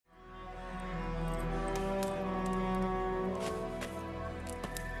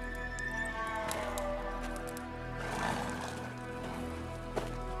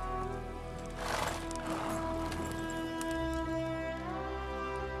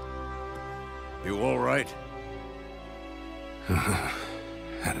You all right?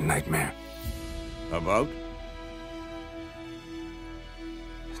 Had a nightmare. About?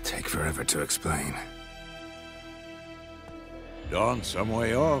 Take forever to explain. Dawn's some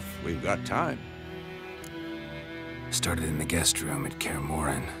way off. We've got time. Started in the guest room at Kaer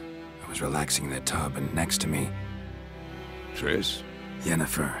Morhen. I was relaxing in the tub, and next to me... Triss?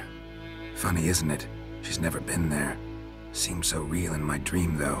 Yennefer. Funny, isn't it? She's never been there. Seemed so real in my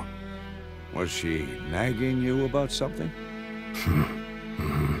dream, though. Was she nagging you about something?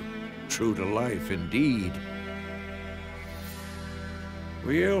 True to life, indeed.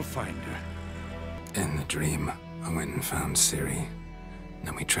 We'll find her. In the dream, I went and found Ciri.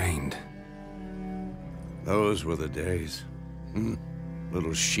 Then we trained. Those were the days.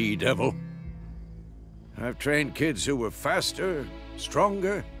 Little she-devil. I've trained kids who were faster,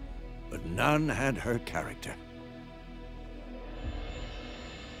 stronger, but none had her character.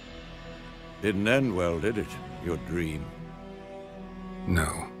 Didn't end well, did it? Your dream?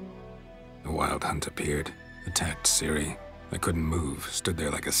 No. The Wild Hunt appeared, attacked Ciri. I couldn't move, stood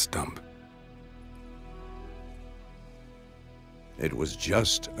there like a stump. It was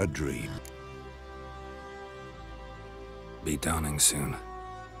just a dream. Be dawning soon.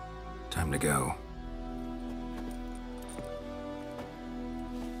 Time to go.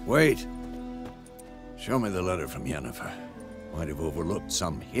 Wait. Show me the letter from Yennefer. Might have overlooked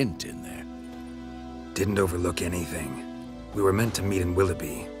some hint in there. Didn't overlook anything. We were meant to meet in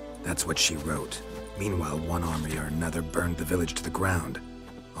Willoughby. That's what she wrote. Meanwhile, one army or another burned the village to the ground.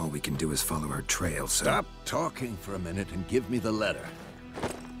 All we can do is follow her trail, so... Stop talking for a minute and give me the letter.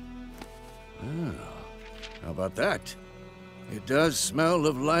 Oh, how about that? It does smell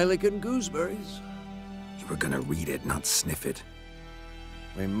of lilac and gooseberries. You were gonna read it, not sniff it.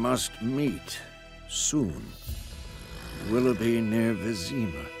 We must meet. Soon. Willoughby near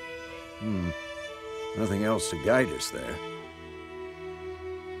Vizima. Nothing else to guide us there.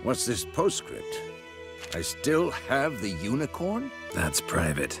 What's this postscript? I still have the unicorn? That's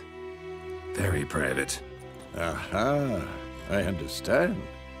private. Very private. Aha, I understand.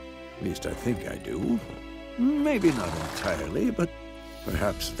 At least I think I do. Maybe not entirely, but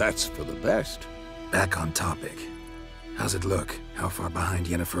perhaps that's for the best. Back on topic. How's it look? How far behind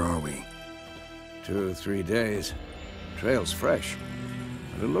Yennefer are we? 2 or 3 days. Trail's fresh,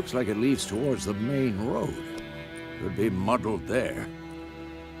 but it looks like it leads towards the main road. Could be muddled there.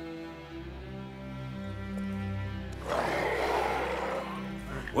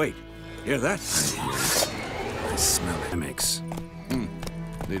 Wait, hear that? I hear it. I smell it. Mix.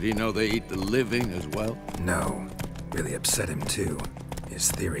 Did he know they eat the living as well? No. Really upset him, too. His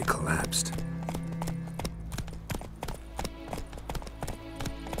theory collapsed.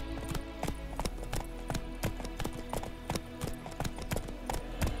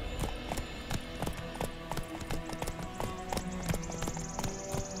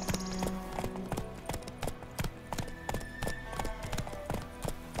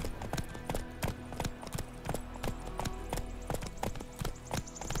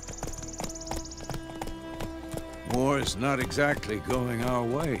 War's not exactly going our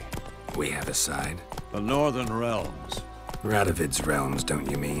way. We have a side. The Northern Realms. Radovid's realms, don't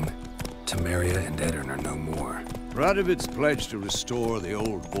you mean? Temeria and Edirn are no more. Radovid's pledged to restore the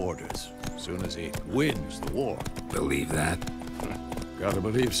old borders, as soon as he wins the war. Believe that? Gotta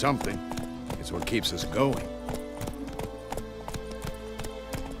believe something. It's what keeps us going.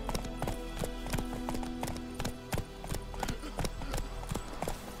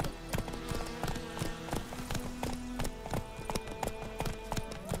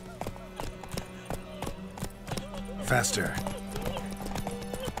 Faster.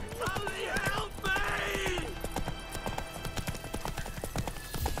 Somebody help me!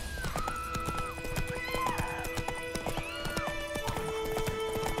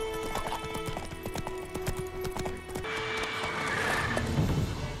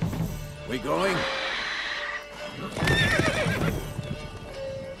 We going?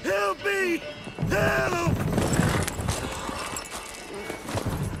 Help me! Help!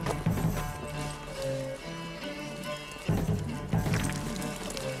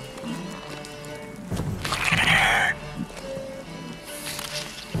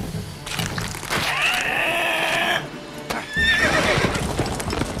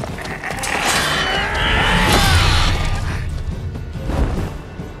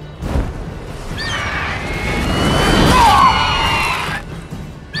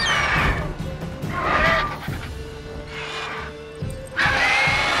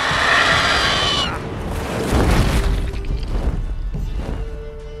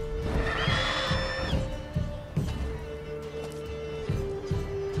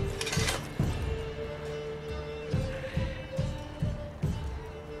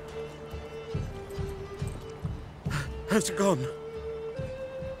 Has it gone?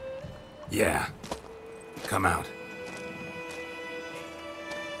 Yeah. Come out.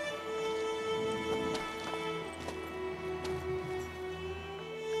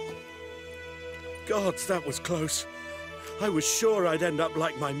 Gods, that was close. I was sure I'd end up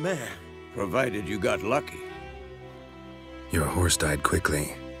like my mare. Provided you got lucky. Your horse died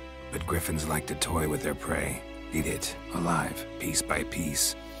quickly, but griffins like to toy with their prey. Eat it, alive, piece by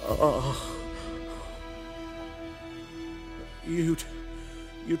piece. Oh. You'd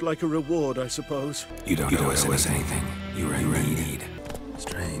like a reward, I suppose. You don't owe us anything. You were in need.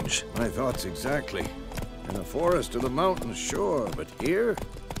 Strange. My thoughts exactly. In the forest or the mountains, sure, but here?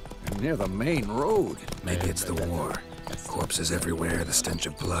 I'm near the main road. Maybe it's the war. Corpses everywhere, the stench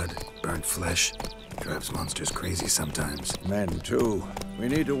of blood, burnt flesh. Drives monsters crazy sometimes. Men, too. We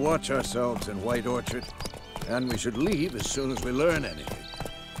need to watch ourselves in White Orchard. And we should leave as soon as we learn anything.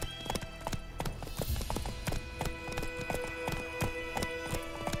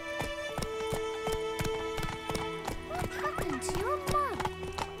 What happened to your mum?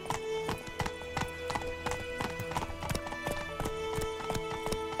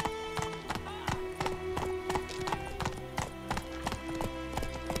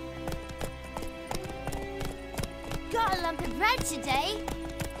 Got a lump of bread today.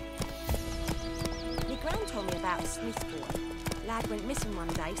 My gran told me about a Smith boy. Lad went missing one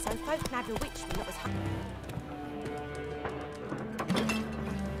day, so folk nabbed a witchman that was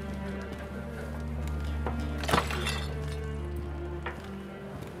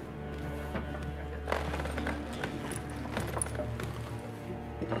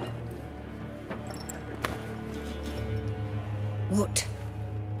What?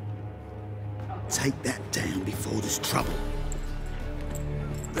 Take that down before there's trouble.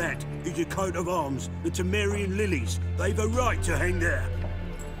 That is a coat of arms, the Temerian lilies. They've a right to hang there.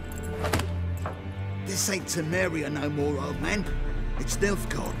 This ain't Temeria no more, old man. It's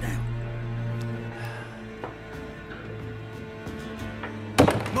Nilfgaard now.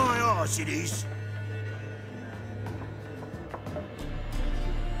 My arse it is.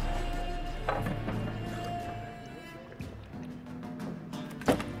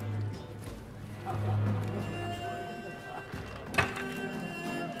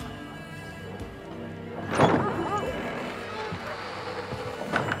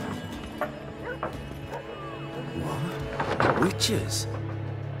 Witches?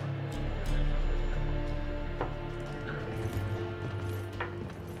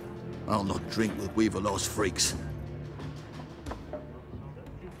 I'll not drink with Weaverlost freaks.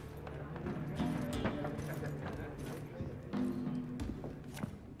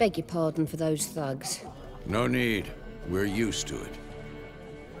 Beg your pardon for those thugs. No need. We're used to it.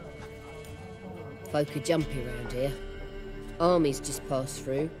 Folk are jumpy around here. Armies just passed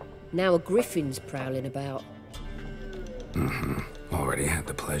through. Now a griffin's prowling about. Already had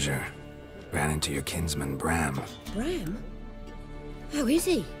the pleasure. Ran into your kinsman, Bram. Bram? How is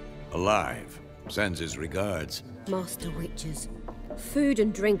he? Alive. Sends his regards. Master Witches. Food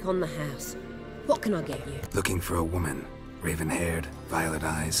and drink on the house. What can I get you? Looking for a woman. Raven-haired, violet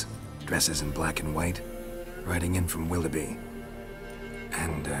eyes, dresses in black and white. Riding in from Willoughby.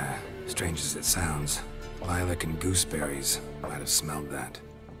 And, strange as it sounds, lilac and gooseberries. Might have smelled that.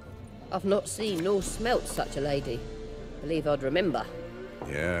 I've not seen nor smelt such a lady. Believe I'd remember.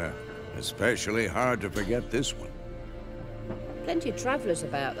 Yeah, especially hard to forget this one. Plenty of travellers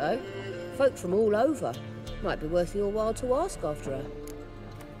about, though. Folk from all over. Might be worth your while to ask after her.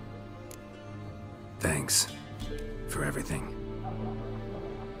 Thanks. For everything.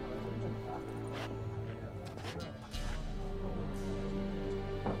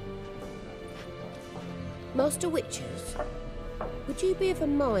 Master Witches, would you be of a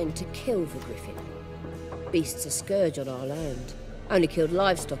mind to kill the griffin? Beast's a scourge on our land. Only killed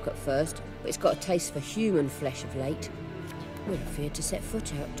livestock at first, but it's got a taste for human flesh of late. We're afeard to set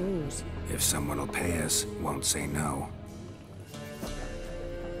foot outdoors. If someone will pay us, won't say no.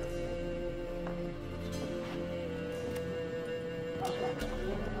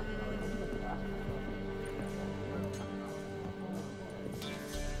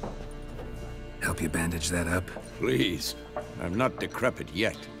 Help you bandage that up? Please. I'm not decrepit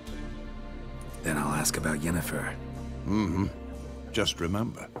yet. Then I'll ask about Yennefer. Just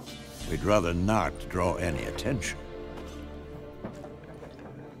remember, we'd rather not draw any attention.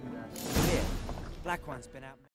 Here, black one's been out.